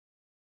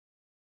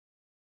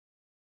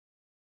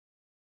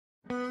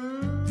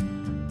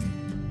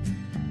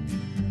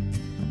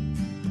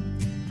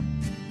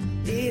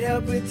Need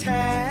help with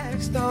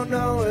tax, don't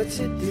know what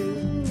to do.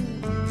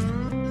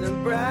 The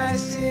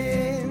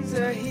Brysons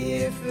are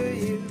here for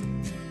you.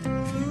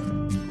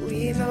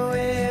 We know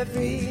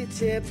every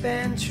tip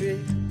and trick.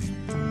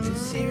 The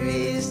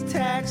serious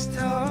tax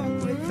talk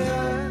with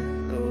the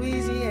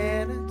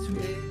Louisiana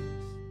twist.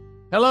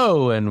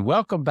 Hello and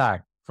welcome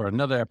back for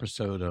another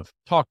episode of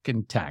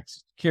Talking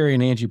Tax. Kerry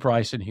and Angie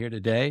Bryson here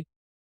today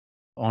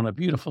on a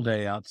beautiful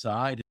day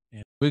outside.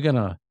 And we're going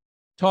to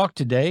talk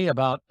today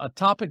about a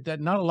topic that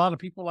not a lot of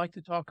people like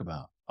to talk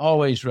about,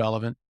 always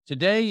relevant.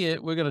 Today,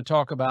 we're going to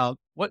talk about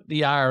what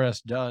the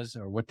IRS does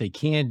or what they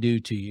can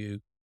do to you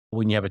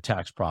when you have a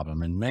tax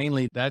problem. And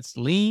mainly that's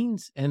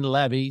liens and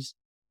levies,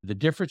 the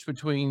difference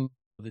between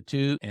the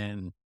two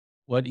and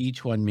what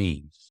each one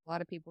means. A lot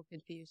of people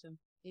confuse them,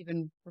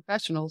 even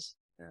professionals.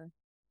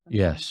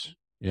 Yes.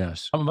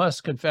 I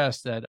must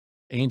confess that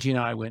Angie and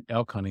I went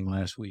elk hunting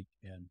last week,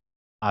 and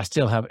I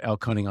still have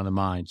elk hunting on the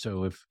mind.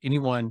 So if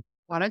anyone...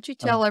 Why don't you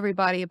tell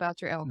everybody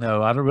about your elk?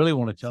 No, I don't really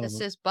want to tell them. This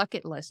is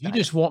bucket list. You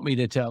just want me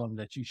to tell them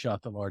that you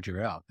shot the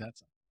larger elk.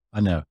 I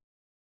know.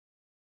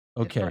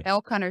 Okay. For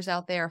elk hunters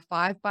out there,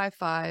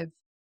 5x5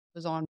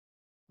 was on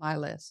my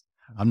list.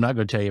 I'm not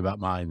going to tell you about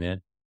mine then.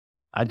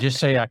 I just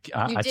say I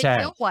did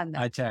tagged. kill one,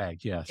 though. I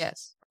tagged, yes.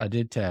 Yes. I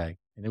did tag,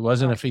 and it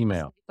wasn't a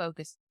female.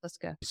 Focus. Let's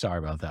go. Sorry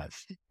about that.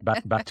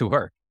 Back to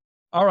work.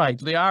 All right.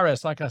 The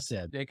IRS, like I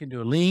said, they can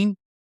do a lien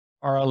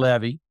or a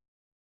levy.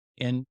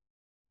 And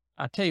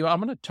I tell you, I'm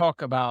going to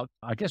talk about,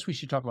 I guess we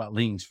should talk about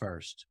liens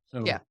first.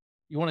 So yeah.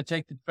 You want to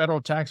take the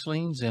federal tax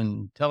liens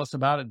and tell us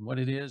about it and what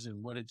it is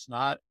and what it's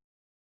not,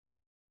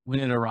 when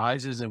it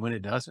arises and when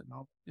it doesn't, and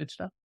all that good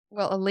stuff?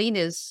 Well, a lien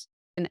is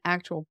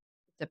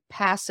the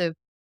passive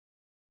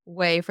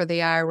way for the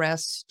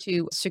IRS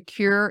to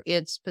secure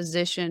its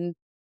position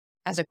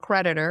as a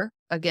creditor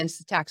against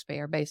the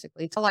taxpayer,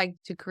 basically. It's like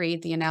to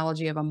create the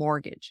analogy of a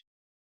mortgage.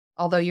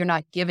 Although you're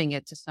not giving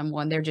it to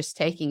someone, they're just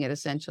taking it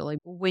essentially.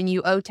 When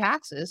you owe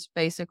taxes,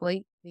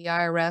 basically, the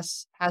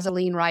IRS has a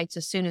lien rights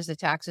as soon as the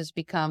taxes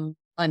become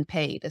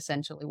unpaid,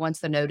 essentially, once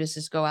the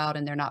notices go out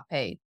and they're not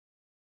paid.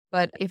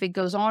 But if it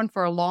goes on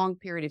for a long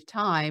period of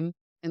time,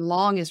 and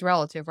long is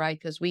relative, right?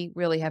 Because we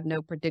really have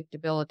no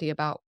predictability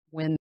about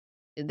when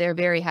they're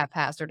very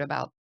haphazard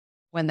about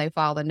when they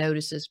file the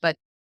notices. But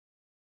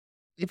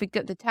if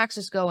the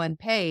taxes go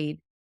unpaid,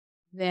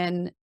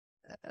 then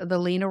the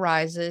lien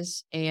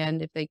arises,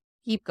 and if they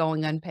keep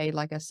going unpaid,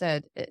 like I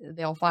said,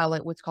 they'll file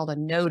what's called a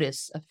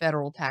notice of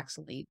federal tax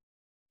lien.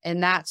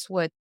 And that's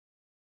what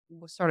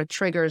sort of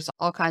triggers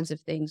all kinds of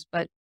things.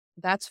 But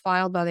that's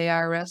filed by the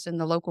IRS in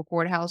the local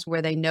courthouse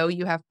where they know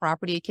you have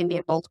property. It can be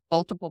at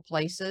multiple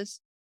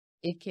places.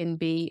 It can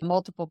be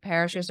multiple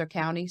parishes or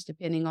counties,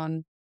 depending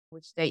on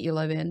which state you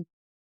live in.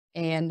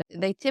 And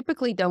they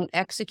typically don't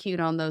execute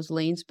on those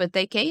liens, but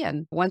they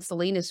can. Once the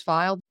lien is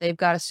filed, they've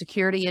got a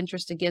security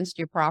interest against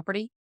your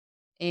property,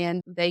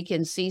 and they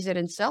can seize it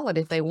and sell it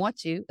if they want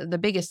to. The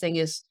biggest thing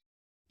is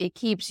it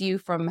keeps you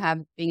from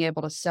being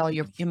able to sell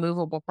your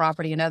immovable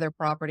property and other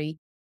property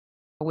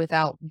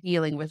without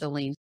dealing with a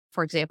lien.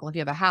 For example, if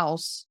you have a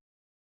house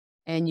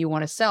and you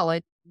want to sell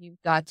it,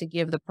 you've got to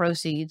give the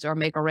proceeds or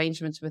make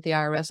arrangements with the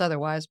IRS.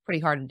 Otherwise,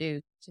 pretty hard to do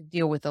to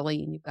deal with the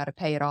lien. You've got to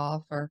pay it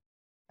off or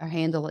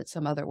handle it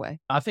some other way.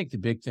 I think the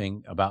big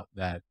thing about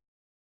that,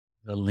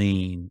 the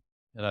lien,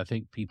 that I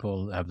think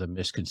people have the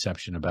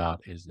misconception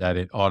about is that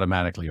it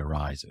automatically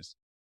arises.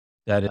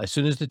 That as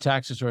soon as the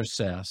taxes are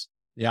assessed,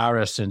 the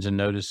IRS sends a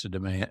notice of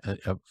demand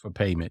for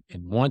payment.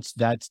 And once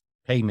that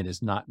payment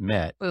is not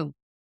met, boom,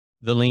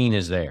 the lien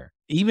is there.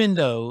 Even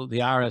though the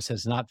IRS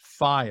has not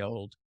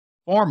filed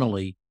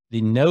formally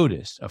the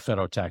notice of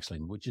federal tax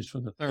lien, which is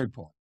for the third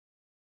point.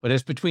 But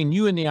it's between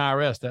you and the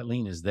IRS, that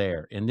lien is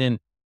there. And then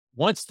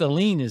once the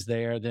lien is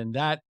there, then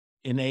that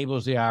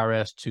enables the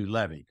IRS to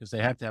levy because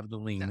they have to have the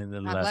lien and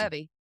the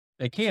levy.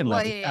 They can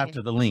levy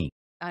after the lien.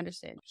 I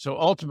understand. So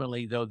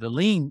ultimately, though, the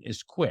lien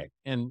is quick.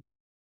 And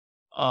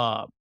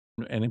an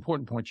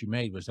important point you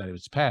made was that it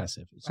was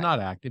passive. It's not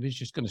active. It's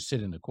just going to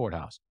sit in the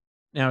courthouse.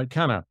 Now,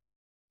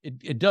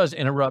 it does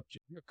interrupt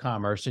your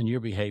commerce and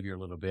your behavior a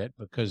little bit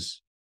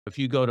because if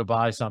you go to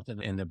buy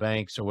something and the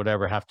banks or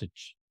whatever have to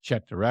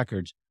check the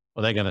records,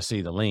 well, they're going to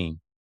see the lien.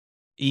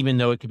 Even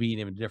though it could be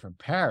in a different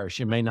parish,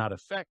 it may not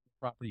affect the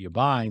property you're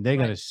buying. They're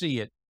going to see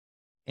it,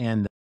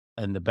 and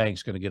the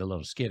bank's going to get a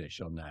little skittish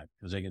on that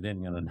because they're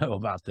then going to know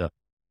about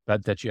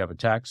that you have a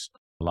tax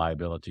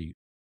liability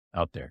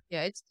out there.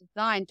 Yeah, it's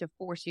designed to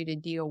force you to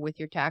deal with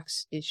your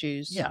tax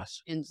issues.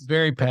 Yes, and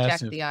very protect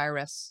passive. The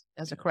IRS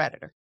as a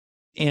creditor.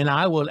 And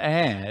I will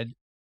add,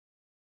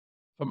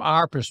 from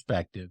our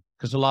perspective,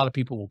 because a lot of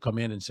people will come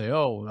in and say,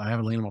 "Oh, I have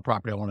a lien on my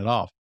property. I want it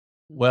off."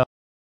 Well,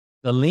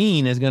 the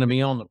lien is going to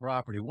be on the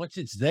property. Once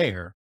it's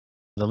there,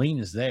 the lien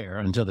is there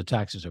until the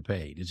taxes are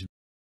paid. It's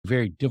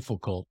very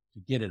difficult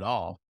to get it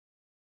off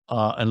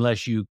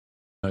unless you,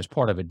 as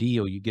part of a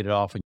deal, you get it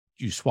off and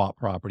you swap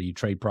property, you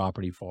trade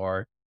property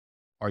for it,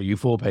 or you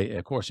full pay.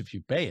 Of course, if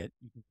you pay it,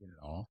 you can get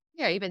it off.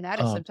 Yeah, even that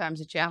is Uh, sometimes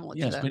a challenge,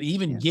 yes, though. but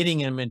even Yeah. getting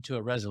them into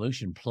a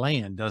resolution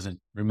plan doesn't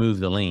remove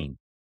the lien.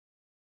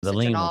 The Such an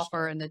lien will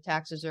offer and the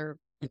taxes are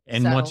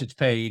and once settled. it's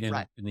paid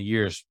Right. in the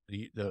years,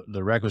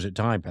 the requisite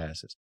time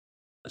passes.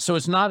 So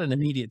it's not an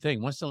immediate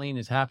thing. Once the lien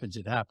happens,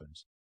 it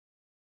happens.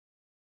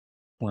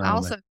 Point I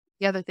wanna make. Also,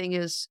 the other thing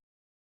is,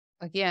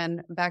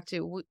 again, back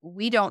to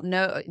we don't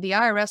know. The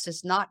IRS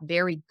is not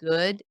very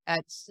good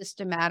at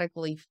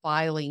systematically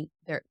filing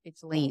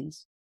its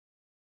liens.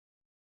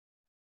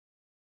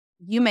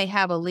 You may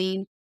have a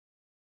lien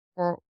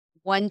for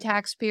one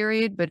tax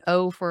period, but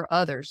owe for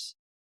others.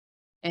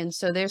 And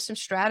so there's some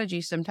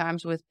strategy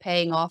sometimes with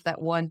paying off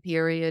that one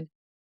period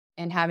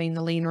and having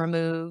the lien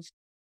removed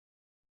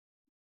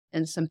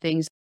and some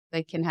things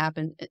that can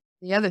happen.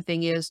 The other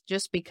thing is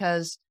just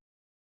because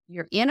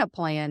you're in a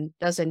plan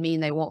doesn't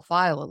mean they won't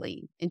file a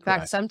lien. In fact,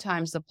 Correct.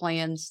 sometimes the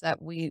plans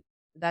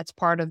that's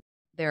part of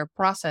their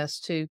process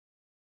to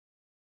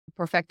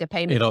perfect a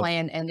payment It'll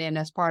plan. And then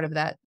as part of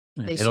that,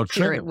 they it'll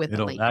secure trigger. it with a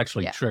It'll lien.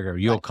 actually Yeah. trigger.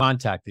 You'll Right.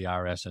 contact the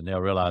IRS and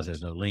they'll realize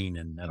there's no lien,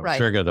 and that'll Right.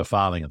 trigger the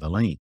filing of the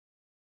lien.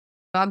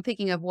 I'm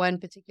thinking of one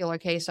particular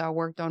case I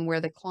worked on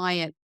where the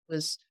client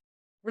was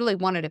really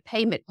wanted a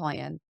payment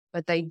plan,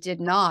 but they did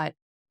not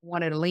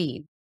wanted a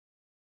lien.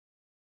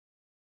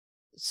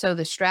 So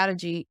the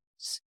strategy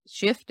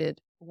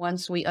shifted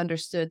once we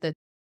understood that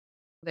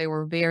they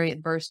were very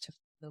adverse to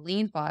the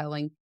lien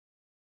filing,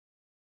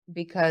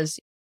 because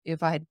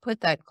if I had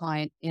put that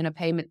client in a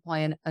payment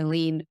plan, a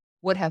lien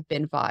would have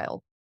been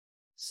filed.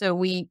 So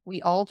we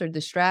altered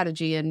the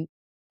strategy and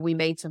we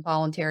made some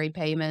voluntary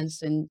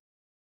payments and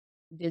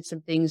did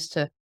some things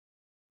to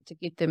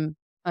get them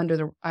under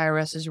the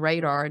IRS's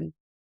radar. And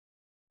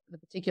the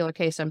particular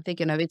case I'm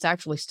thinking of, it's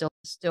actually still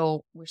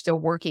we're still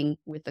working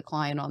with the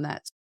client on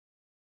that.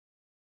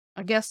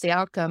 I guess the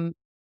outcome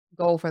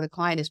goal for the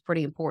client is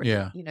pretty important.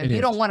 Yeah, You know, it if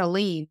you don't is. want to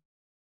leave,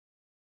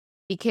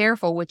 be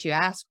careful what you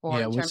ask for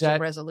Yeah, in was terms that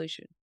of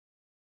resolution.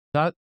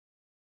 not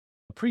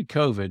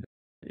pre-COVID?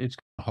 It's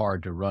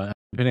hard to run,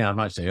 depending on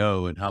how much they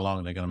owe and how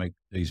long they're going to make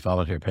these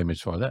voluntary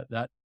payments for.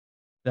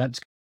 That's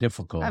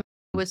difficult. It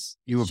was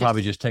You were it's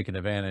probably just just taking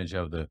advantage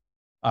of the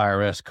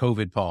IRS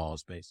COVID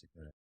pause,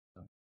 basically.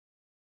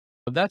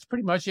 But that's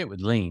pretty much it with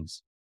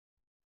liens.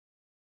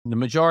 The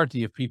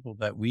majority of people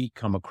that we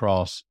come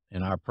across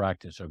in our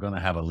practice are going to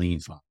have a lien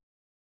file.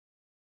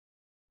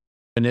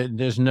 And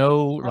there's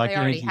no, or like they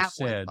already Angie have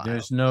one said, filed.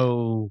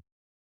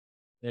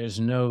 there's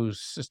no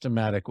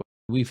systematic.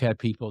 We've had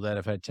people that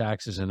have had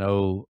taxes and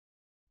owe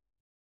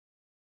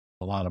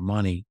a lot of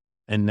money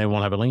and they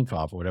won't have a lien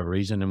file for whatever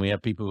reason. And we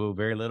have people who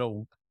very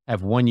little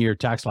have 1 year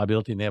tax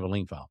liability and they have a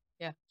lien file.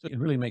 Yeah. So it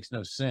really makes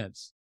no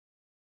sense.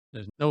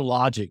 There's no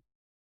logic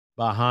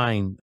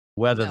behind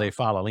whether No. they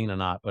file a lien or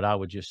not, but I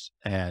would just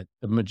add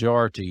the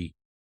majority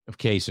of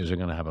cases are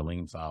going to have a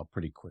lien file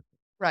pretty quickly.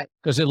 Right.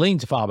 Because the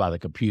lien's filed by the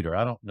computer.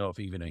 I don't know if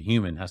even a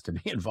human has to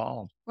be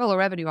involved. Well, a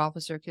revenue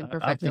officer can I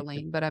perfect a think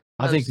lien, but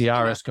I think the most, you know,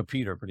 IRS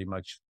computer pretty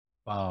much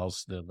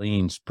files the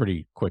liens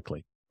pretty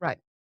quickly. right.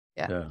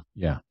 Yeah.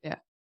 Yeah. Yeah.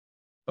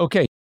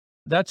 Okay.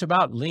 That's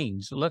about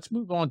liens. So let's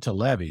move on to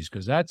levies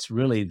because that's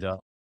really the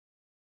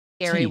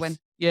Scary teeth. one.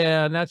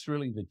 Yeah, and that's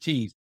really the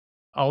teeth.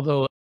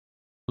 Although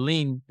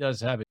lien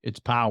does have its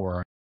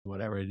power,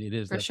 whatever it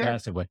is, For that sure.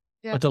 passive way.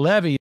 Yeah. But the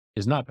levy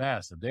is not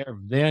passive.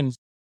 Then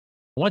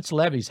once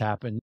levies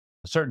happen,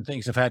 certain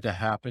things have had to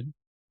happen.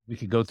 We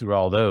could go through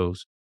all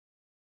those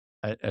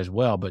as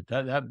well. But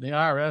that the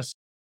IRS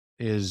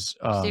is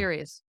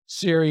Serious.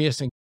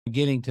 serious and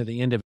getting to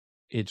the end of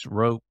its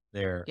rope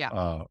there.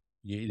 Yeah.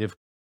 If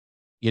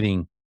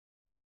getting,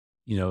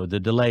 the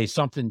delay,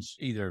 something's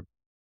either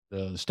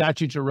the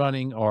statutes are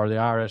running or the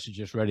IRS is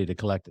just ready to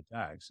collect the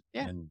tax.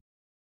 Yeah. And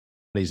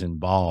everybody's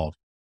involved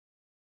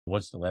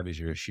once the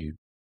levies are issued.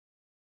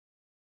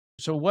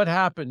 So what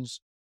happens?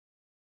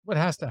 What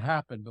has to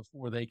happen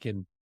before they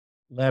can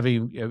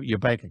levy your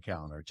bank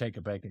account or take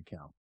a bank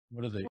account?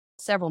 What are the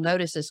Several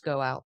notices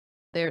go out.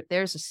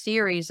 There's a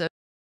series of,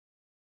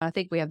 I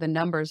think we have the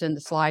numbers in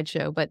the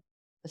slideshow, but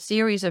a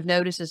series of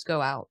notices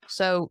go out.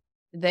 So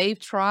they've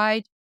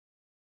tried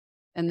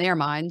in their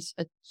minds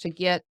to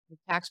get the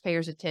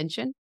taxpayers'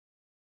 attention.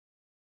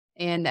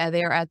 And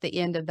they're at the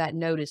end of that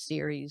notice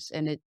series.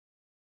 And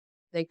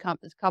a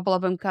couple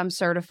of them come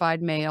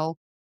certified mail.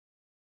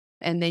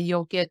 And then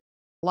you'll get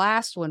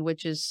last one,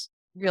 which is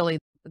really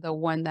the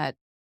one that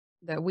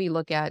we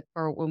look at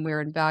or when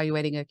we're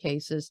evaluating a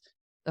case, is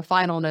the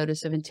final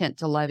notice of intent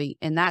to levy.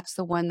 And that's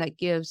the one that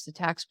gives the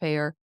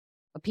taxpayer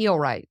appeal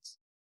rights.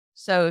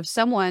 So if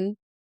someone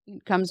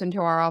comes into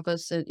our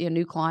office, a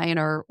new client,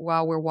 or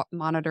while we're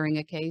monitoring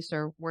a case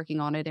or working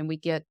on it, and we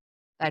get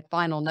that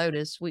final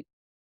notice,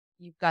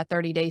 you've got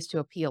 30 days to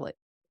appeal it,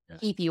 Yes.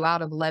 keep you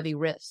out of levy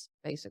risk,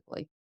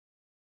 basically.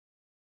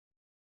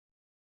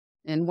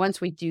 And once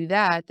we do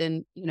that,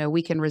 then,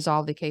 we can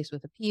resolve the case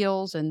with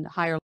appeals and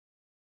hire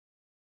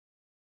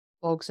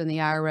folks in the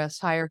IRS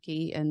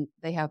hierarchy, and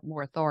they have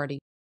more authority.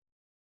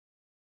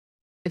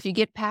 If you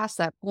get past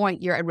that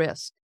point, you're at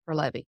risk for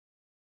levy.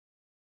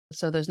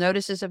 So those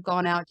notices have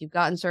gone out, you've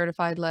gotten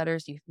certified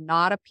letters, you've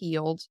not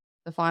appealed,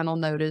 the final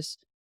notice,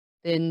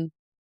 then,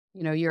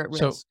 you're at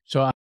So, risk.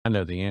 I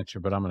know the answer,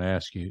 but I'm going to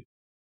ask you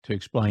to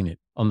explain it.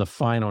 On the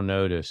final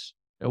notice,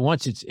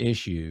 once it's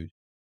issued,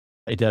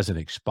 it doesn't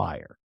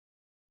expire.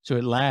 So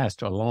it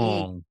lasts a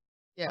long,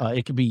 Yeah.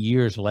 it could be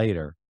years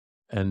later,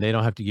 and they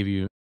don't have to give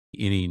you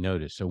any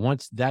notice. So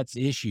once that's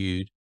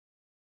issued,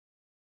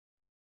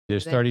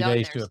 there's They've 30 done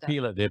days their to stuff.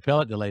 appeal it. The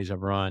appellate delays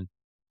have run.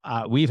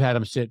 We've had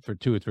them sit for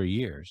 2 or 3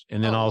 years,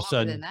 and then Oh, all of a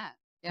longer than sudden, that.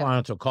 Yeah.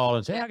 clients will call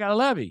and say, Yeah. I got a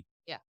levy.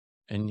 Yeah.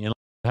 And,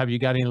 have you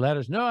got any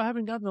letters? No, I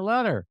haven't gotten the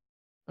letter.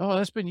 Oh,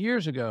 that's been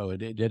years ago.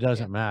 It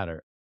doesn't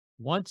matter.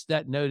 Once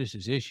that notice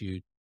is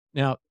issued,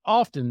 now,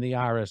 often the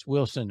IRS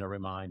will send a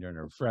reminder and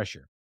a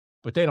refresher,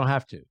 but they don't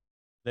have to.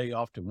 They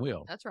often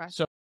will. That's right.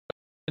 So,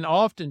 and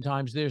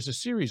oftentimes there's a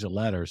series of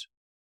letters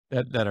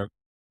that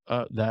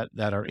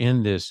are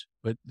in this,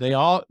 but they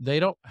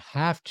don't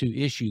have to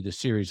issue the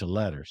series of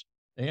letters.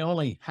 They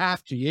only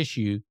have to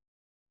issue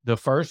the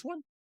first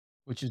one,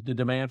 which is the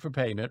demand for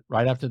payment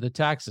right after the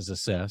tax is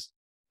assessed,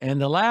 and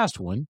the last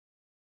one,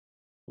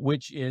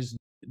 which is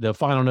the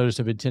final notice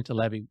of intent to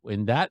levy.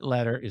 And that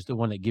letter is the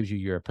one that gives you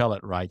your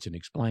appellate rights and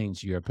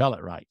explains your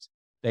appellate rights.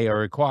 They are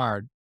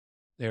required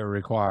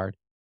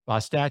by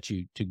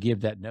statute to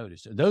give that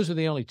notice. Those are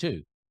the only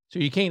two. So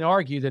you can't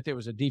argue that there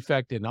was a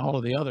defect in all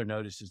of the other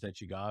notices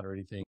that you got or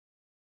anything.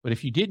 But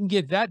if you didn't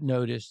get that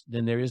notice,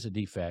 then there is a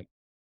defect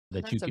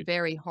that That's you a could.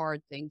 very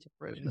hard thing to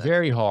prove. though.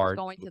 Very hard.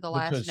 Going to the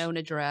last because- known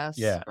address.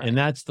 Yeah, Right. and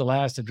that's the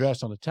last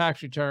address on the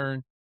tax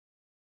return.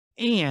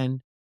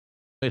 And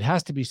it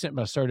has to be sent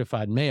by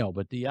certified mail,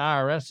 but the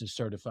IRS's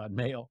certified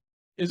mail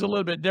is a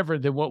little bit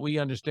different than what we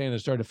understand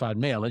as certified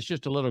mail. It's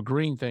just a little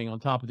green thing on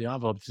top of the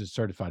envelope that says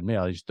certified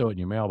mail. You just throw it in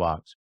your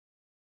mailbox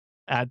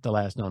at the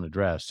last known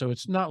address. So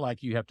it's not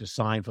like you have to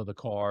sign for the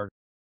card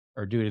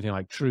or do anything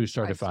like true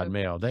certified so-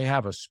 mail. They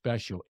have a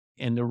special,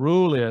 and the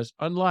rule is,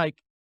 unlike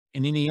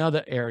in any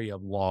other area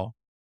of law,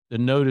 the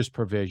notice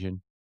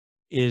provision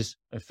is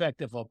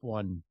effective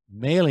upon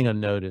mailing a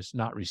notice,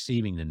 not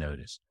receiving the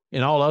notice.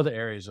 In all other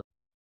areas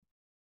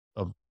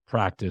of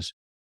practice,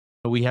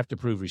 we have to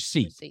prove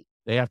receipt. Receipt.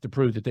 They have to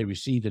prove that they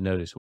received the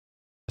notice.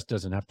 This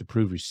doesn't have to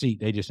prove receipt.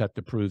 They just have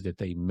to prove that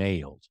they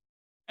mailed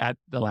at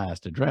the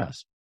last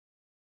address.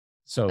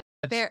 So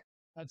Fair.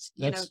 it's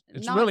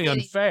not really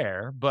getting-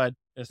 unfair, but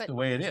it's But- the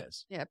way it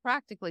is. Yeah,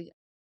 practically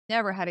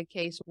never had a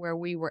case where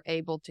we were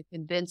able to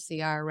convince the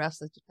IRS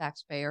that the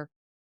taxpayer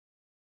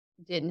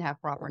didn't have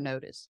proper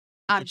notice.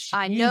 It's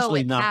I know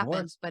usually it not work-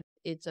 happens, but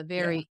it's a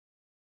very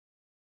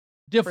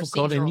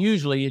Difficult, and procedural.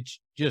 usually it's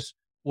just,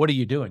 what are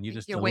you doing? You're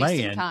just you're wasting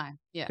delaying time.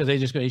 Yeah. because they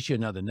just going to issue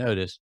another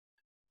notice.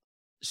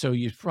 So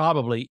you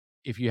probably,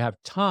 if you have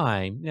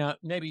time, now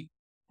maybe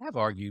have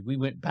argued, we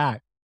went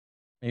back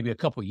maybe a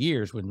couple of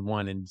years when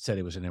one and said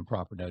it was an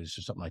improper notice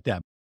or something like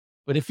that.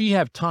 But if you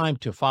have time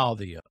to file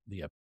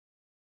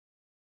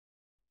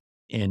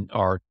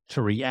or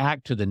to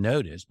react to the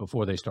notice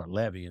before they start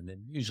levying,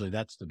 then usually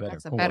that's the better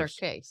That's a course. better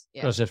case.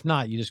 Yeah. Because if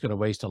not, you're just going to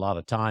waste a lot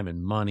of time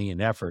and money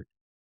and effort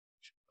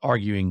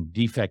arguing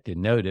defective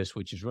notice,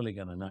 which is really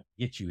going to not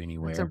get you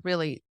anywhere. It's a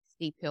really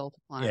steep hill to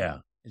climb. Yeah,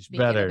 it's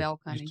Speaking of better.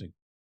 elk just hunting. to-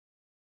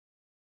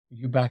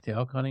 you back to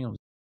elk hunting?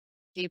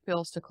 Steep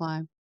hills to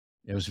climb.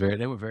 They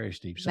were very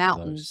steep. some of those.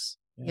 Mountains.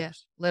 Yes.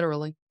 Yes.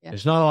 Literally. Yeah.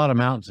 There's not a lot of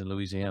mountains in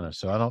Louisiana,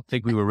 so I don't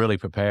think we were really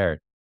prepared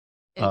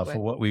Anyway, for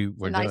what we it's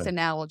were a nice doing.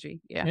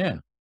 analogy. Yeah.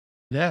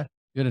 Yeah.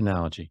 Good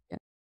analogy. Yeah.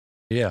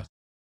 Yeah.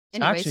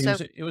 Anyway, Actually,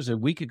 so it was a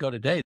week ago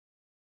today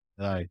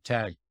that I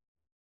tagged.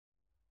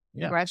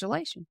 Yeah.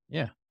 congratulations.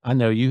 Yeah. I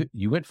know you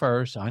went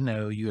first. I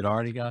know you had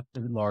already got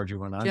the larger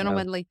one. I know.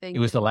 Gentlemanly thing. It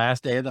was to the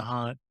last day of the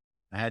hunt.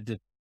 I had to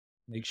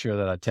make sure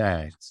that I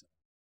tagged.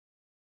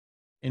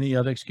 Any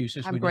other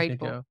excuses I'm we need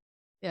grateful. to go?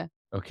 Yeah.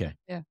 Okay.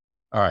 Yeah.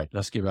 All right.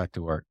 Let's get back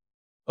to work.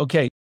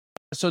 Okay.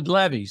 So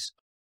levies.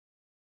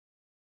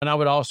 And I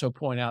would also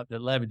point out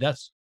that levy,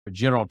 that's a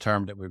general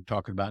term that we're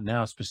talking about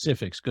now,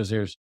 specifics, because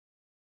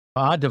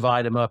I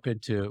divide them up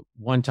into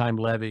one-time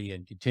levy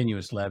and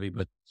continuous levy,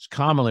 but it's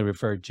commonly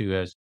referred to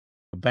as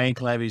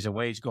bank levies and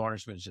wage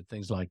garnishments and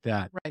things like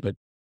that. Right. But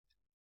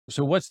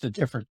so what's the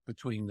difference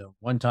between the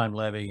one-time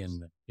levy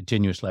and the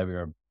continuous levy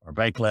or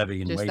bank levy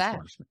and Just wage that.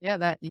 garnishment? Yeah,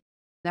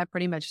 that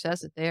pretty much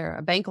says it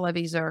there. Bank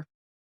levies are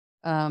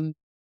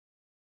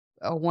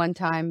a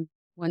one-time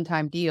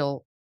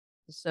deal.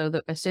 So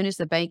that as soon as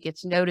the bank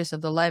gets notice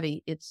of the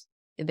levy,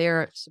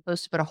 they're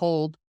supposed to put a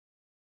hold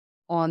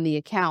on the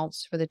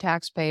accounts for the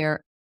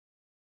taxpayer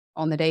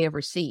on the day of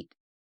receipt.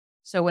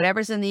 So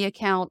whatever's in the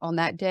account on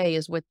that day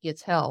is what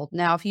gets held.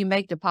 Now, if you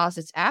make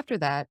deposits after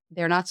that,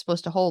 they're not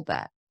supposed to hold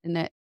that. And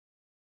that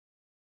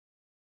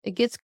it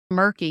gets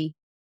murky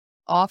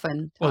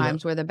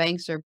oftentimes where the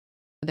banks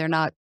they're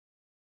not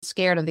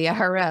scared of the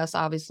IRS,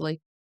 obviously.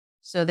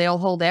 So they'll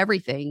hold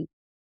everything.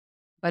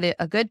 But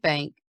a good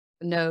bank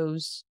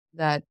knows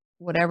that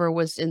whatever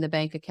was in the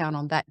bank account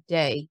on that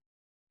day,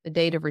 the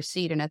date of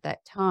receipt and at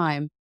that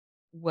time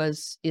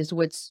is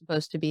what's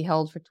supposed to be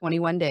held for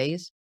 21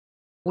 days,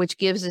 which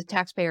gives the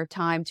taxpayer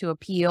time to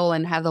appeal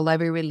and have the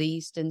levy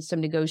released and some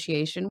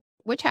negotiation,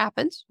 which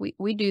happens.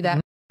 We do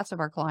that of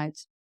our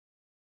clients.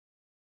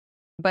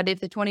 But if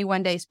the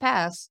 21 days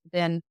pass,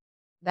 then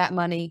that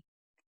money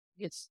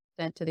gets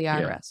sent to the Yeah.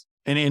 IRS.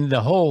 And in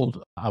the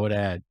hold, I would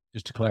add,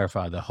 just to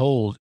clarify, the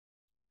hold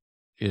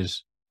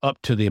is up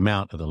to the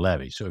amount of the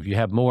levy. So if you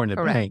have more in the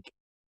Correct. bank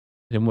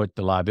than what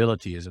the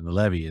liability is and the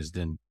levy is,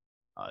 then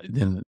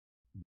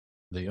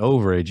the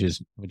overage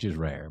is, which is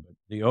rare, but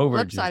the overage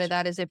Flip side is, of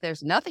that is if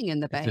there's nothing in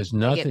the if bank, there's they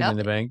get nothing in the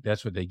nothing. bank,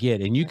 that's what they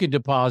get. And you could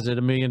deposit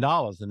 $1 million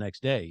the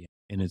next day,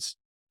 and it's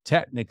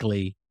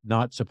technically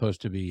not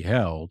supposed to be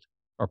held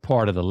or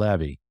part of the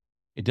levy.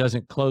 It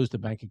doesn't close the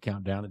bank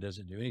account down. It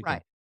doesn't do anything.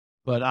 Right.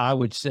 But I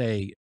would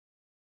say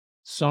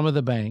some of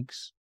the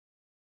banks,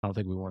 I don't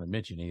think we want to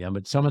mention any of them,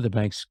 but some of the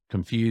banks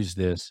confuse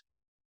this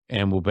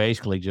and will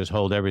basically just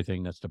hold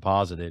everything that's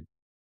deposited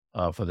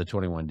for the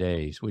 21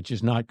 days, which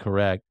is not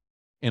correct.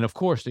 And of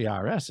course, the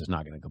IRS is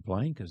not going to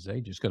complain because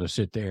they just going to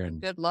sit there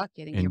and Good luck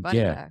getting your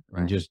money back.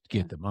 and just Yeah.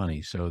 get the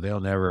money. So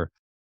they'll never,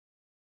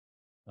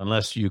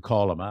 unless you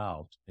call them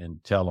out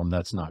and tell them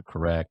that's not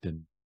correct.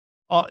 And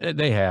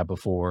they have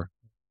before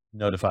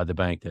notified the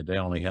bank that they're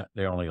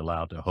only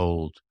allowed to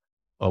hold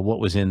what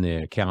was in the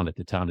account at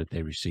the time that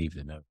they received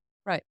the note.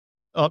 Right.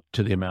 Up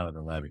to the amount of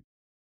the levy.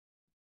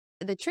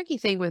 The tricky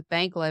thing with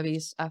bank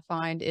levies, I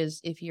find, is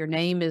if your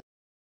name is,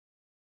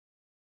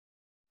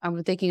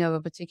 I'm thinking of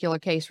a particular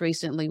case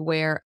recently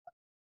where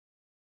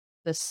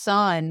the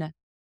son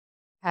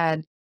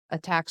had a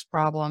tax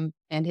problem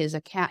and his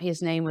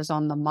name was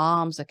on the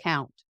mom's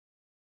account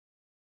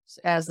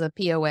as the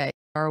POA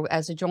or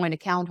as a joint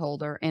account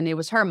holder, and it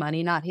was her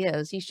money, not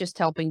his. He's just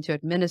helping to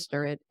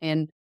administer it,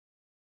 and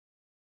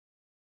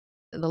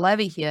the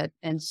levy hit,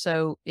 and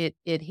so it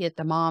hit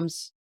the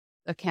mom's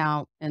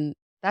account, and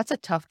that's a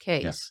tough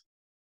case.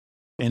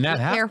 And that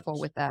Be happens. careful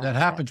with that. That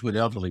happens with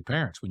elderly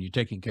parents. When you're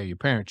taking care of your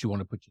parents, you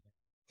want to put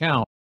your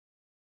account.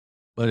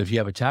 But if you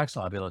have a tax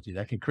liability,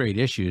 that can create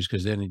issues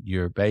because then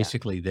you're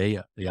basically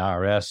the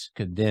IRS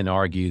could then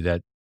argue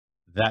that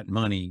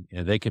money,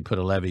 they could put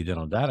a levy then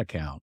on that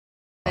account.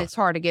 It's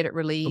hard to get it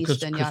released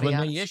Because and yada when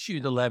yada. they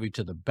issue the levy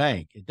to the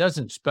bank, it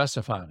doesn't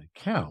specify an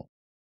account.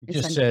 It It's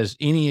just an- says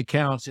any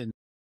accounts, and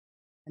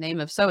The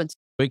name of so and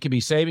it could be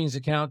savings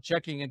account,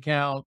 checking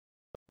account,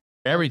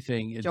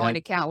 everything. joint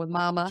account with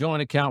mama.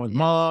 Joint account with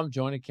mom,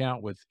 joint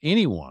account with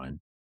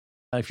anyone.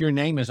 If your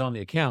name is on the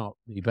account,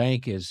 the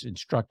bank is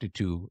instructed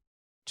to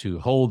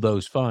hold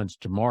those funds,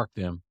 to mark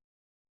them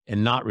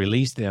and not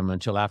release them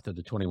until after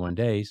the 21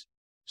 days.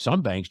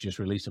 Some banks just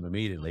release them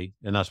immediately.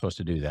 They're not supposed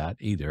to do that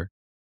either,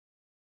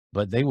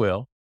 but they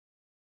will.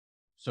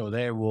 So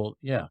they will,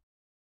 yeah.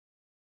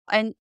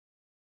 And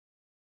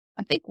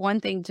I think one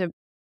thing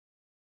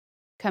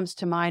comes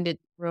to mind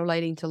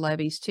relating to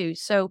levies too.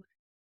 So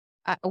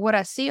what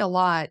I see a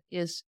lot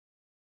is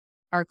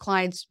our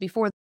clients,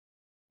 before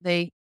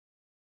they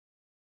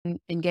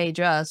engage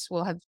us,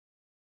 will have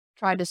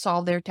tried to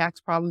solve their tax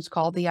problems,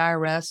 called the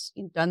IRS,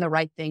 done the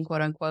right thing,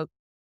 quote unquote.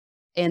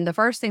 And the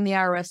first thing the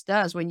IRS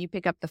does when you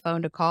pick up the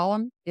phone to call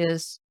them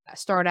is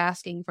start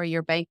asking for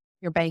your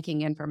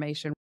banking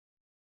information.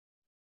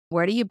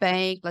 Where do you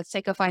bank? Let's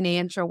take a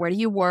financial. Where do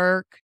you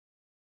work?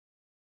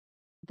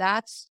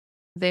 That's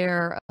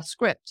their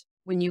script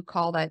when you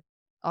call that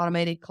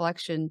automated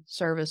collection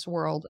service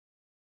world.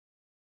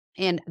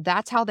 And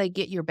that's how they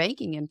get your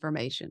banking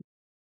information.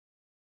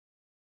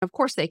 Of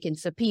course, they can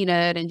subpoena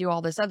it and do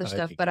all this other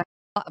stuff, but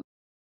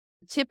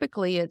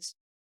typically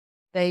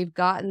they've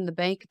gotten the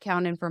bank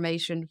account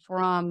information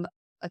from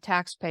a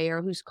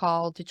taxpayer who's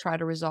called to try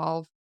to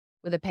resolve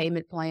with a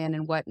payment plan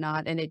and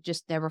whatnot, and it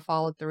just never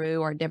followed through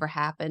or it never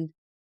happened,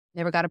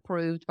 never got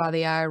approved by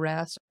the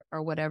IRS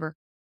or whatever.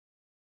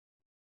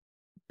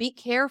 Be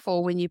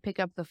careful when you pick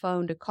up the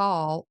phone to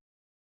call.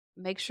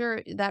 Make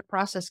sure that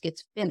process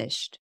gets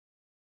finished.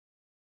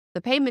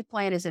 The payment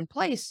plan is in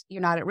place.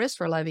 You're not at risk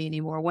for levy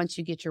anymore once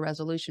you get your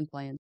resolution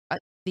plan.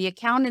 The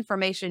account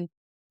information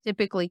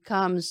typically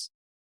comes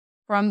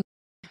from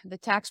the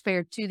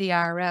taxpayer to the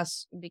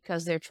IRS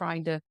because they're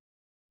trying to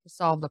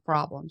solve the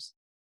problems.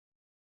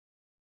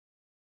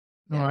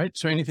 All right.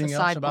 So anything It's a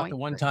else side about point, the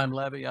but- one-time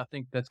levy? I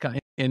think that's kind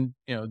of, and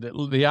the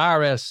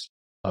IRS,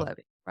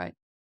 Levy, right?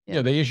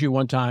 they issue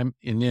one time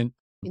and then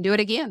You can do it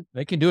again.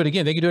 they can do it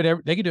again. They can do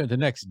it. They can do it the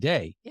next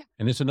day. Yeah.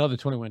 And it's another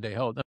 21-day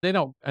hold. They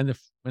don't, and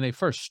when they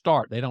first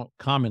start, they don't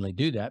commonly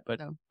do that. But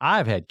No.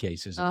 I've had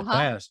cases in the Uh-huh.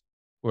 past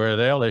where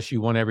they'll issue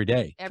one every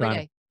day. Every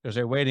day. Because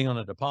they're waiting on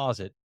a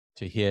deposit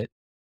to hit.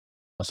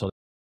 So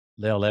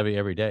they'll levy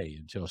every day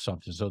until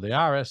something. So the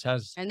IRS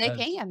has. And they has-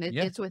 can.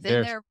 yeah, It's within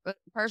there's their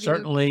purview.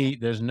 Certainly,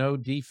 there's no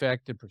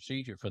defect in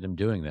procedure for them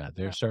doing that.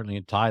 They're Yeah. certainly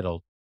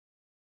entitled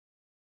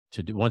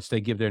to do, once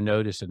they give their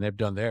notice and they've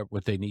done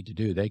what they need to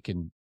do, they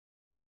can.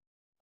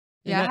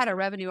 Yeah, And I had a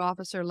revenue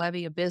officer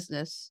levy a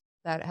business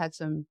that had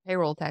some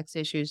payroll tax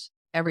issues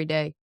every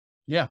day.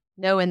 Yeah.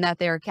 Knowing that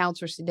their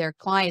their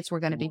clients were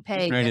going to be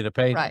paid. Ready to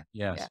pay them. Right.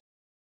 Yes. Yeah.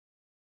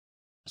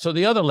 So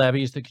the other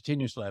levy is the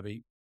continuous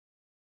levy.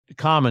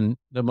 The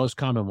most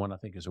common one, I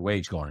think, is a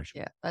wage garnish.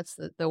 Yeah, that's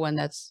the one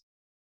that's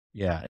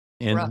Yeah.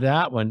 And Rough.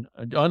 that one,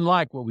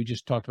 unlike what we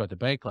just talked about the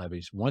bank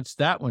levies, once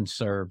that one's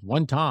served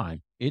one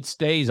time, it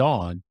stays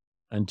on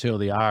until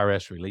the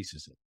IRS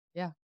releases it.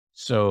 Yeah.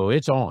 So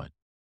it's on.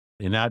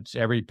 And that's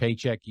every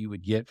paycheck you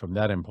would get from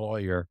that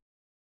employer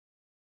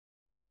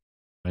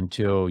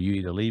until you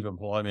either leave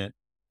employment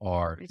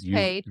or It's you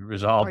paid,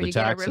 resolve or the you get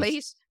it taxes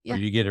released. or Yeah.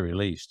 you get it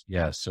released.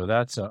 Yes. So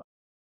that's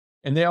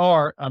and there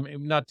are, I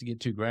mean, not to get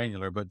too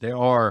granular, but there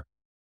are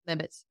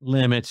Limits.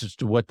 limits as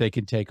to what they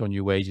can take on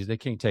your wages. They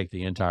can't take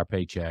the entire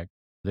paycheck.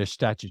 There's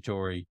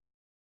statutory,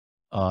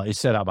 it's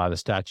set out by the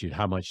statute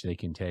how much they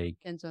can take.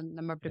 Depends on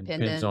number of And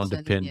dependents. depends on and, yeah.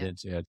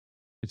 dependents. Yeah,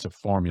 it's a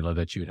formula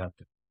that you'd have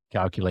to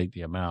calculate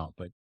the amount,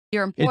 but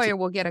Your it's employer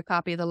will get a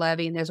copy of the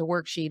levy, and there's a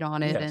worksheet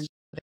on it. yes,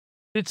 And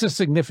it's a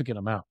significant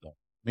amount though.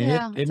 I mean,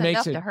 yeah, it it's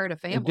makes enough to hurt a it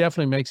family.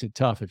 definitely makes it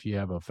tough if you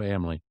have a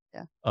family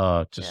Yeah.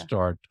 to Yeah.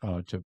 start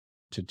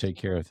to take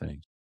care of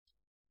things.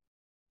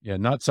 Yeah,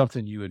 not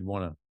something you would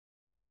want to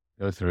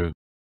go through.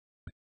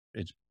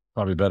 It's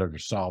probably better to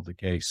solve the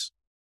case.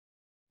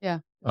 Yeah,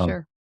 Um,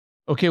 sure.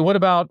 Okay, what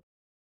about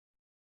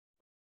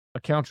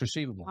accounts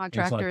receivable? Things like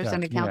Contractors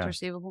and that. accounts Yeah.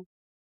 receivable.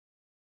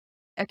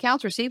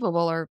 Accounts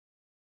receivable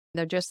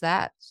they're just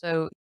that.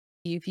 So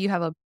if you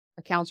have a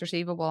accounts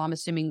receivable, I'm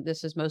assuming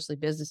this is mostly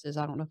businesses.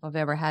 I don't know if I've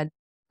ever had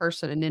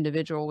an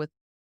individual with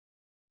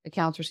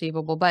accounts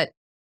receivable, but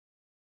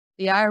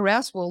the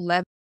IRS will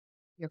levy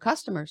your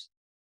customers.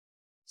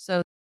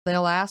 So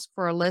they'll ask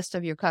for a list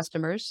of your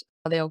customers.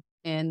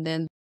 And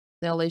then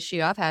they'll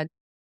issue. I've had,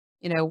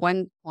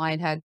 one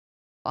client had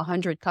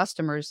 100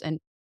 customers, and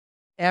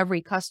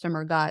every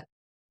customer got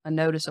a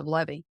notice of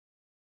levy.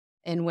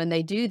 And when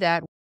they do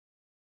that,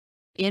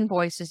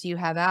 invoices you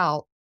have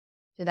out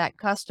to that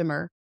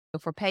customer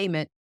for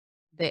payment,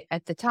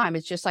 at the time,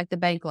 it's just like the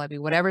bank levy,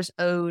 whatever's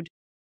owed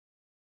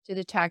to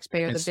the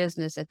taxpayer, It's- the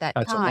business at that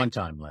That's a time,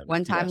 one-time levy.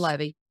 one-time Yes.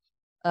 levy.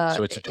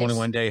 So it's a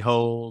 21-day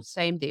hold,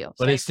 Same deal.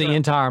 but same it's the term.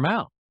 entire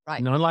amount. Right.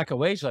 Unlike a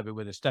wage levy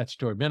with the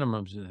statutory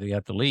minimums that they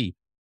have to leave,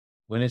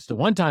 when it's the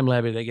one-time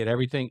levy, they get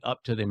everything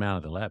up to the amount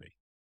of the levy.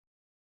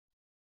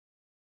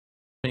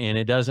 And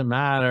it doesn't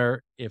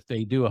matter if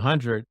they do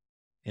 100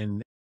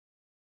 and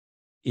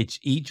it's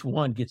each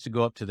one gets to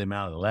go up to the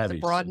amount of the levy. It's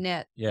a broad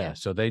net. Yeah.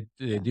 So they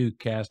do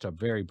cast a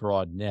very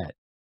broad net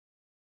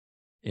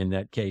in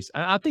that case.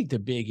 I think the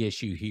big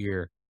issue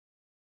here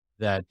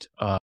that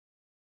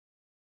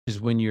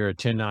is when you're a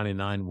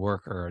 1099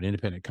 worker or an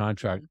independent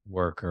contract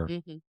worker,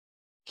 Mhm.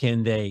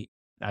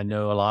 I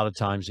know a lot of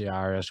times the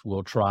IRS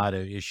will try to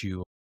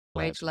issue a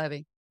Wage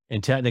levy.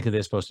 and technically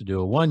they're supposed to do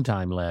a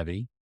one-time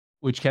levy,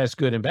 which has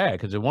good and bad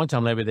because the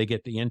one-time levy, they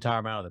get the entire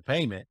amount of the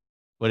payment,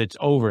 but it's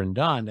over and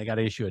done. They got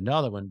to issue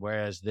another one.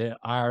 Whereas the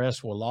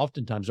IRS will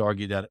oftentimes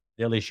argue that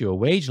they'll issue a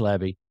wage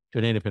levy to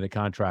an independent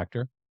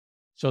contractor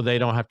so they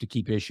don't have to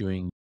keep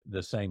issuing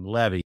the same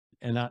levy.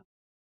 And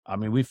I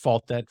mean, we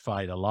fought that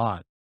fight a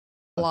lot.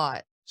 A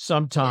lot.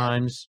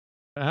 Sometimes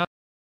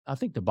I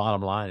think the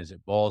bottom line is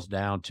it boils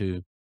down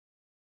to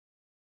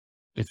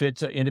if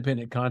it's an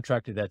independent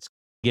contractor that's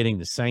getting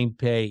the same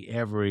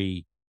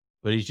pay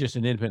but he's just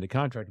an independent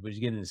contractor, but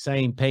he's getting the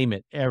same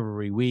payment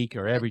every week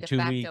or every De 2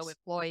 facto weeks.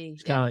 employee.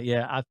 It's kind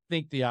of, I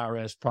think the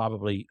IRS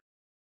probably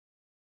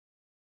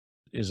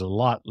is a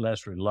lot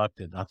less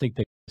reluctant. I think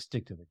they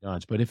stick to the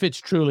guns. But if it's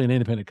truly an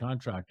independent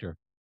contractor,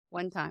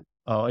 One time.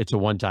 it's a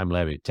one-time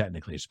levy.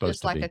 Technically, it's supposed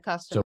Just to like be. a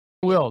customer.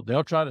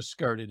 They'll try to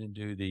skirt it and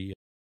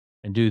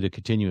do the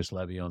continuous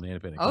levy on the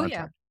independent Oh,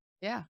 contractor.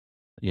 yeah.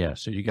 Yeah.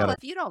 So you Well, got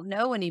if you don't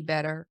know any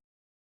better,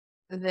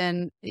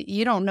 then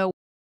you don't know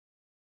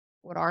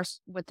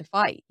what to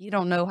fight. You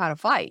don't know how to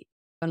fight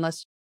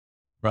unless.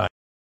 Right.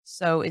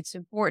 So it's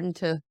important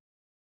to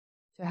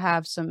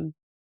have some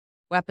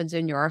weapons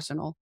in your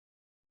arsenal.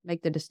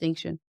 Make the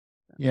distinction.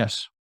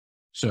 yes.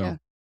 So, Yeah.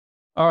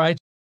 all right.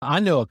 I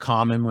know a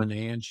common one,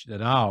 Ange,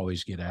 that I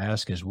always get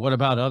asked is, what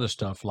about other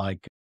stuff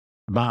like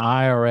my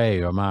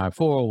IRA or my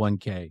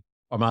 401k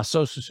or my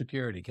Social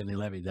Security? Can they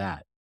levy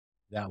that?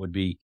 That would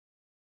be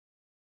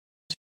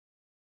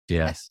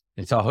yes.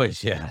 It's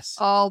always yes.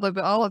 All of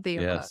the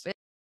Yes. above.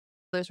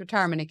 Those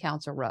retirement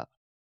accounts are rough.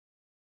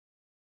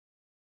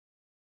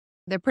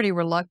 They're pretty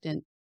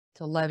reluctant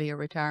to levy a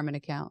retirement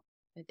account.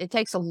 It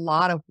takes a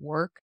lot of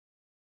work.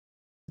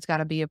 It's got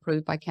to be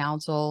approved by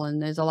counsel,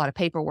 and there's a lot of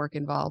paperwork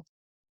involved.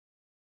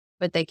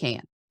 But they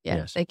can. Yeah,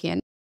 Yes. they can.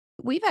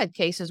 We've had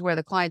cases where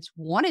the clients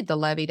wanted the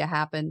levy to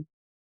happen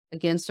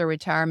against their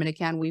retirement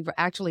account. We've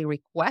actually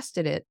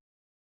requested it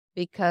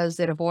because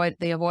they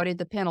avoided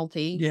the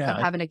penalty Yeah.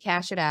 of having to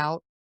cash it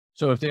out.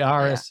 So if the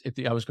IRS,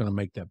 I was going to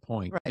make that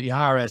point, Right. the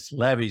IRS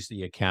levies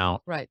the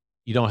account, Right.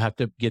 you don't have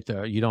to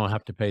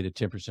pay the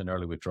 10%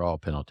 early withdrawal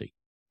penalty.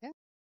 Yeah.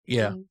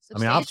 Yeah. And I mean,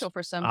 substantial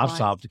for some I've clients.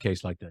 solved a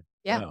case like that.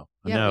 Yeah.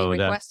 I Yeah, know we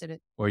that requested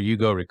it. where you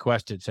go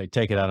request it, say,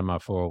 take it out of my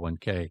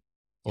 401k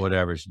or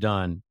whatever's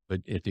done.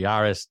 But if the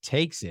IRS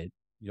takes it,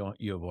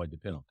 you avoid the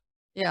penalty.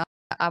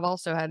 I've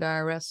also had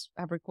IRS,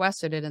 I've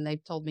requested it and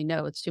they've told me,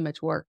 no, it's too much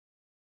work.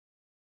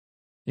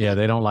 Yeah.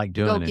 They don't like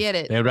doing Go it. get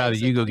it. They'd rather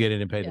you go basically. get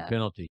it and pay the Yeah.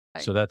 penalty.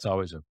 Right. So that's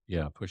always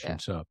push Yeah.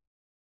 and shove.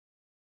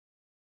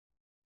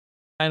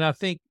 And I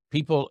think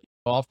people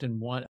often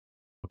want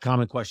a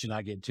common question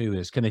I get too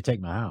is, can they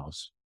take my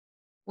house?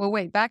 Well,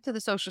 wait, back to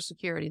the Social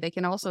Security. They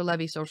can also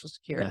levy Social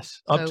Security.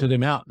 Yes. Up So to the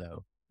amount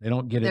though. They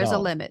don't get it there's a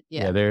all. limit.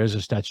 Yeah, Yeah. there is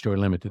a statutory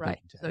limit that they Right.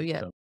 can take. So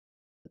yeah,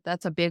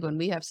 that's a big one.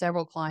 We have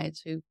several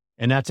clients who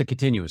And that's a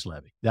continuous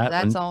levy.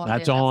 That's all- That's yeah,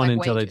 that's on like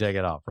until they wages. take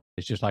it off.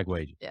 It's just like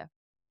wages. Yeah.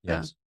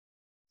 Yes.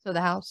 so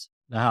the house.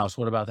 The house.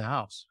 What about the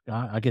house?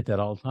 I get that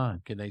all the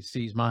time. Can they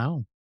seize my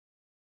home?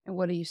 And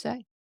what do you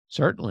say?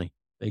 Certainly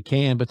they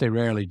can, but they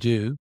rarely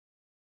do.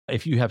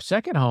 If you have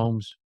second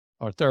homes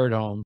or third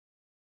homes,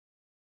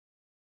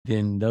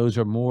 then those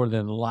are more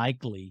than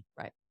likely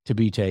Right. to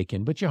be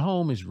taken. But your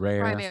home is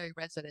rare. Primary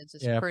residence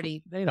is Yeah,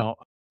 pretty They don't.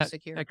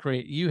 secure.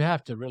 You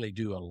have to really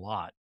do a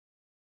lot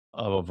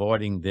of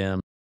avoiding them,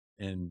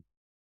 and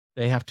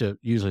they have to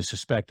usually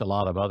suspect a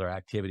lot of other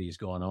activities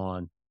going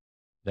on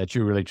that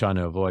you're really trying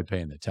to avoid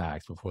paying the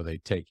tax before they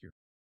take your.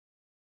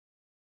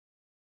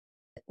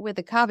 With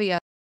the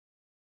caveat,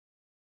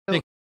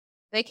 They-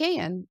 they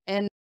can,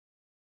 and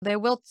they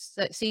will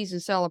seize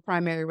and sell a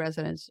primary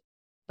residence.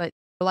 But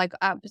like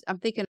I'm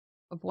thinking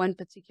of one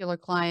particular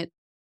client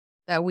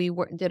that we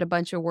did a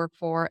bunch of work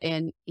for,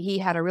 and he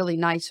had a really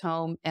nice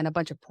home and a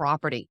bunch of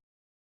property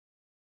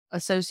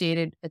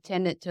associated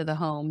attendant to the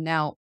home.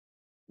 Now,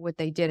 what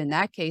they did in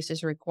that case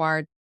is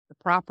required the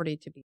property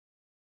to be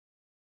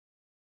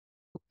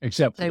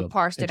Except for they the,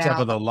 parsed it except out,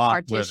 for the lot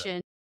where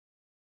partition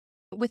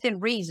within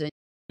reason.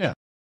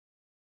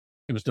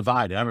 it was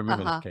divided. I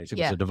remember Uh-huh, that case. It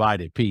yeah. was a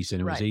divided piece,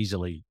 and it was Right.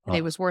 easily. And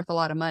it was worth a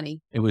lot of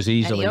money, It was and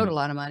easily. he owed a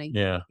lot of money.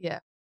 Yeah. Yeah.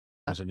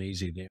 It was an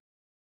easy deal.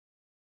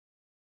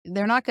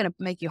 They're not going to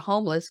make you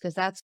homeless because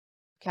that's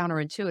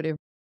counterintuitive.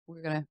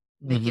 We're going to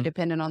make you Mhm.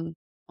 dependent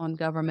on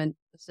government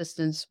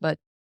assistance, but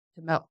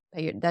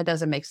that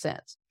doesn't make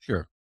sense.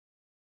 Sure.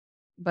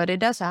 But it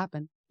does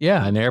happen.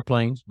 Yeah, and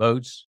airplanes,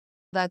 boats,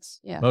 That's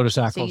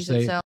motorcycles. seize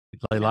and sell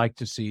They like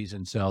to seize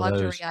and sell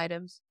luxury those.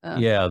 items.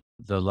 Yeah,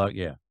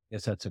 yeah.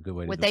 Guess that's a good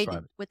way to What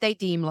describe it. they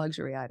deem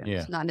luxury items,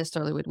 Yeah. not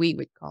necessarily what we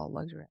would call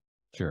luxury.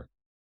 Sure.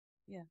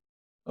 Yeah.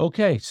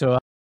 Okay, so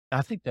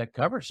I think that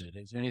covers it.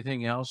 Is there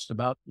anything else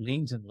about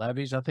liens and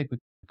levies? I think we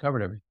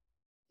covered everything.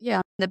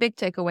 Yeah. The big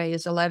takeaway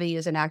is a levy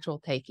is an actual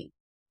taking.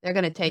 They're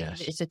going to take Yes.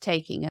 it's a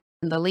taking,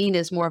 and the lien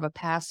is more of a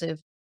passive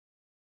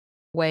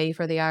way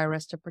for the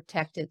IRS to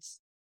protect its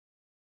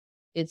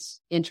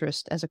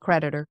interest as a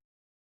creditor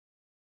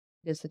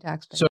against the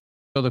taxpayer.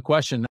 So the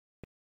question,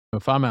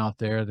 if I'm out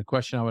there, the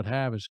question I would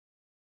have is,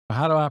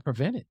 how do I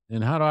prevent it?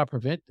 And how do I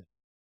prevent it?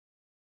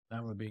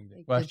 That would be the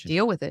Just question.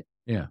 deal with it.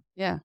 Yeah.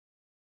 Yeah.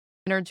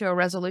 Enter into a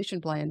resolution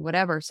plan,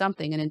 whatever,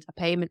 something, and a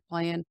payment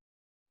plan,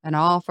 an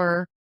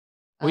offer.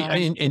 Well,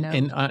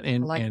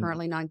 Like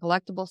currently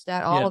non-collectible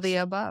stat, all of the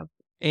Yes. above.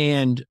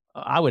 And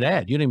I would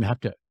add, you don't even have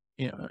to,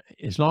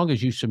 as long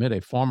as you submit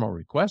a formal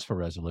request for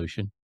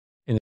resolution,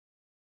 and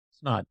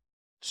it's not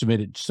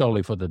submitted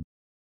solely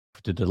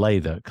to delay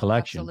the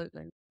collection,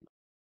 Absolutely.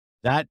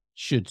 that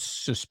should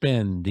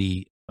suspend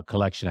the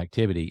collection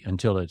activity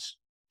until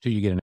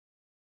you get an.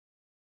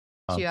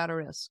 Puts you out of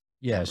risk.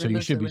 Yeah, That so you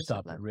removes should the be risk of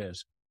stopped at levy.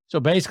 risk. So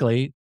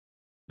basically,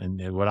 and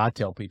then what I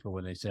tell people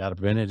when they say how to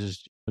prevent it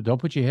is, don't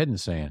put your head in the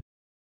sand.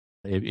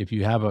 If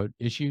you have an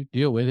issue,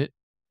 deal with it.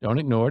 Don't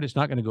ignore it. It's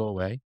not going to go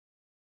away.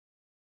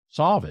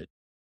 Solve it.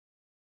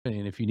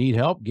 And if you need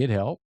help, get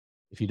help.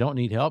 If you don't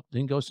need help,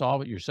 then go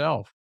solve it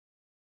yourself.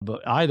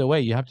 But either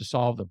way, you have to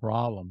solve the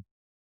problem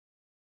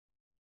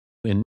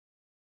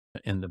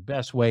in the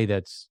best way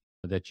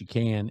that you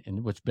can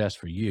and what's best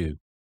for you.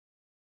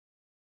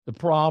 The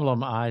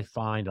problem I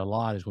find a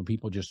lot is when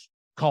people just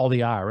call the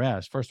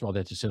IRS. First of all, they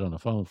have to sit on the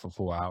phone for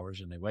 4 hours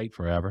and they wait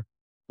forever.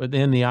 But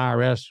then the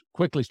IRS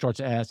quickly starts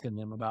asking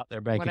them about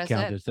their bank What I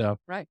account said. and stuff.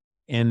 Right.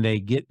 And they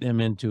get them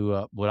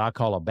into what I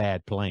call a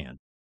bad plan.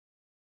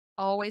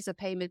 Always a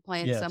payment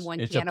plan Yes, someone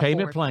it's can't a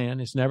payment afford. plan.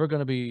 It's never going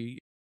to be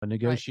a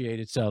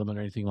negotiated settlement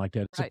or anything like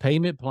that. It's Right. a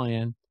payment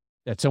plan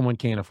that someone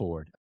can't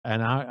afford.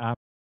 And I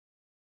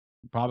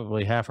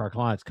probably half our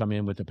clients come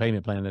in with the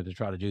payment plan that they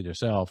try to do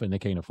themselves and they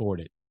can't afford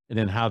it. And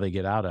then how they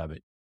get out of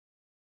it.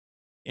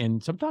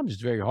 And sometimes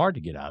it's very hard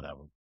to get out of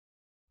them.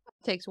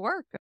 It takes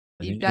work.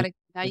 And You've got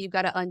to you've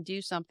got to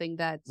undo something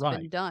that's been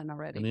Right. done And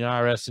already. the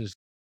IRS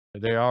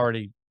they're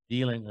already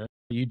dealing.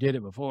 You did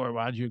it before.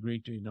 Why'd you agree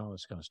to? All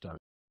this kind of stuff.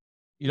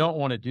 You don't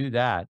want to do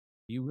that.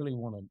 You really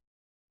want to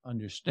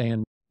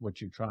understand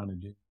what you're trying to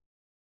do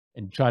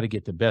and try to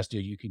get the best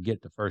deal you can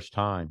get the first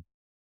time.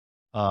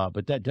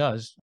 But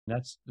that's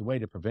the way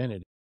to prevent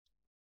it,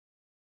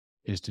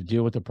 is to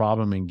deal with the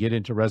problem and get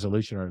into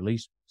resolution, or at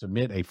least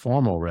submit a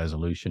formal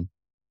resolution,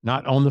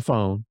 not on the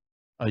phone.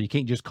 You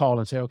can't just call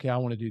and say, okay, I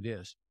want to do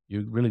this.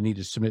 You really need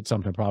to submit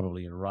something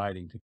probably in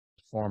writing to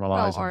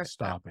formalize Or and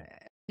stop it.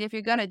 if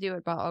you're going to do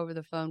it over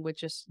the phone,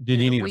 which is Did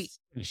you need we- to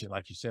finish it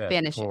like you said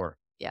Finish it. before?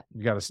 Yeah.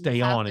 You got to stay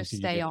have on to until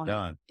you stay get on it it.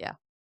 done.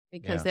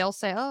 because Yeah. they'll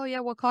say, "Oh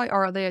yeah, we'll call you,"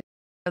 or the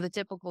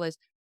typical is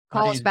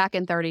call us need- back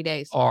in 30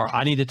 days. Or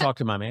I need to talk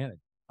to my manager.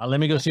 Let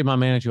me go see if my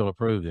manager will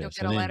approve this. You'll get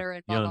a and then letter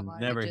and blah, blah, you'll blah.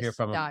 never it hear just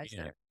from them dies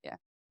again. there. Yeah.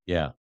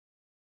 Yeah.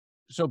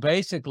 So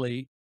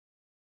basically,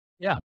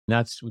 yeah,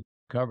 that's we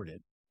covered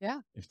it.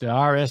 Yeah. If the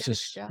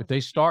IRS Yeah. if they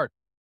start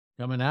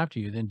coming after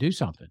you, then do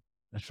something.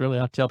 That's really,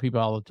 I tell people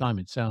all the time,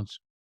 it sounds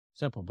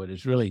simple, but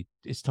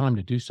it's time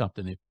to do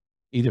something.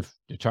 Either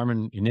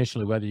determine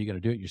initially whether you're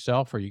going to do it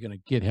yourself or you're going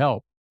to get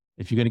help.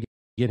 If you're going to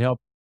get help,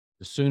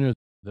 the sooner,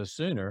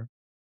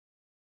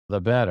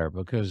 the better,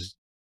 because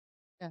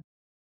Yeah.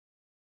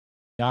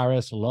 the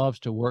IRS loves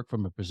to work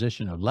from a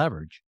position of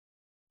leverage.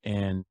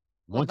 And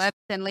Well, levies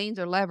and liens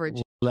are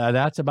leverage.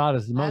 that's about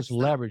as the most That's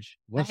leverage.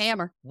 The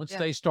hammer. Once Yeah.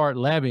 they start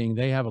levying,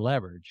 they have a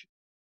leverage.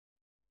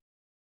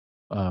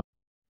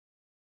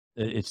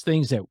 It's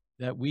things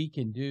that we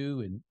can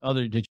do and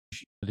other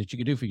that you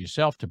can do for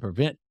yourself to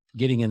prevent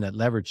getting in that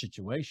leverage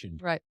situation.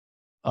 Right.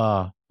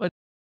 But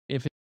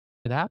if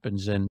it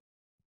happens, then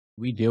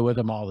we deal with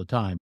them all the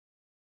time.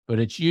 But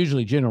it's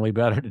usually generally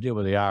better to deal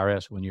with the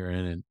IRS when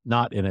you're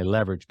not in a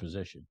leverage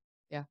position.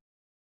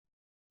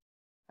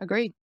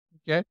 Agreed.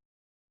 Okay.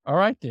 All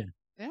right then.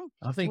 Yeah.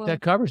 I think Well,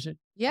 that covers it.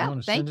 Yeah.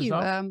 wanna Thank send us you.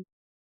 off?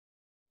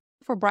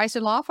 For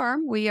Bryson Law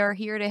Firm, we are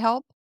here to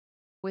help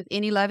with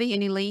any levy,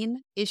 any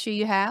lien issue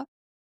you have.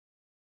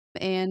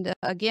 And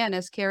again,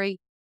 as Carrie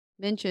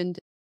mentioned,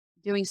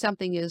 doing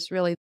something is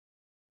really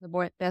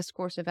the best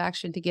course of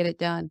action to get it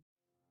done.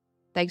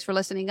 Thanks for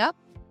listening up.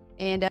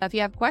 And if you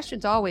have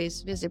questions,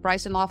 always visit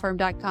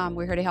BrysonLawFirm.com.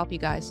 We're here to help you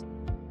guys.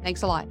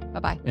 Thanks a lot.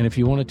 Bye-bye. And if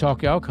you want to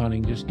talk elk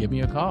hunting, just give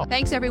me a call.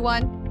 Thanks,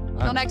 everyone.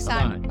 Until next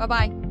time.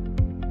 Bye-bye. Bye-bye.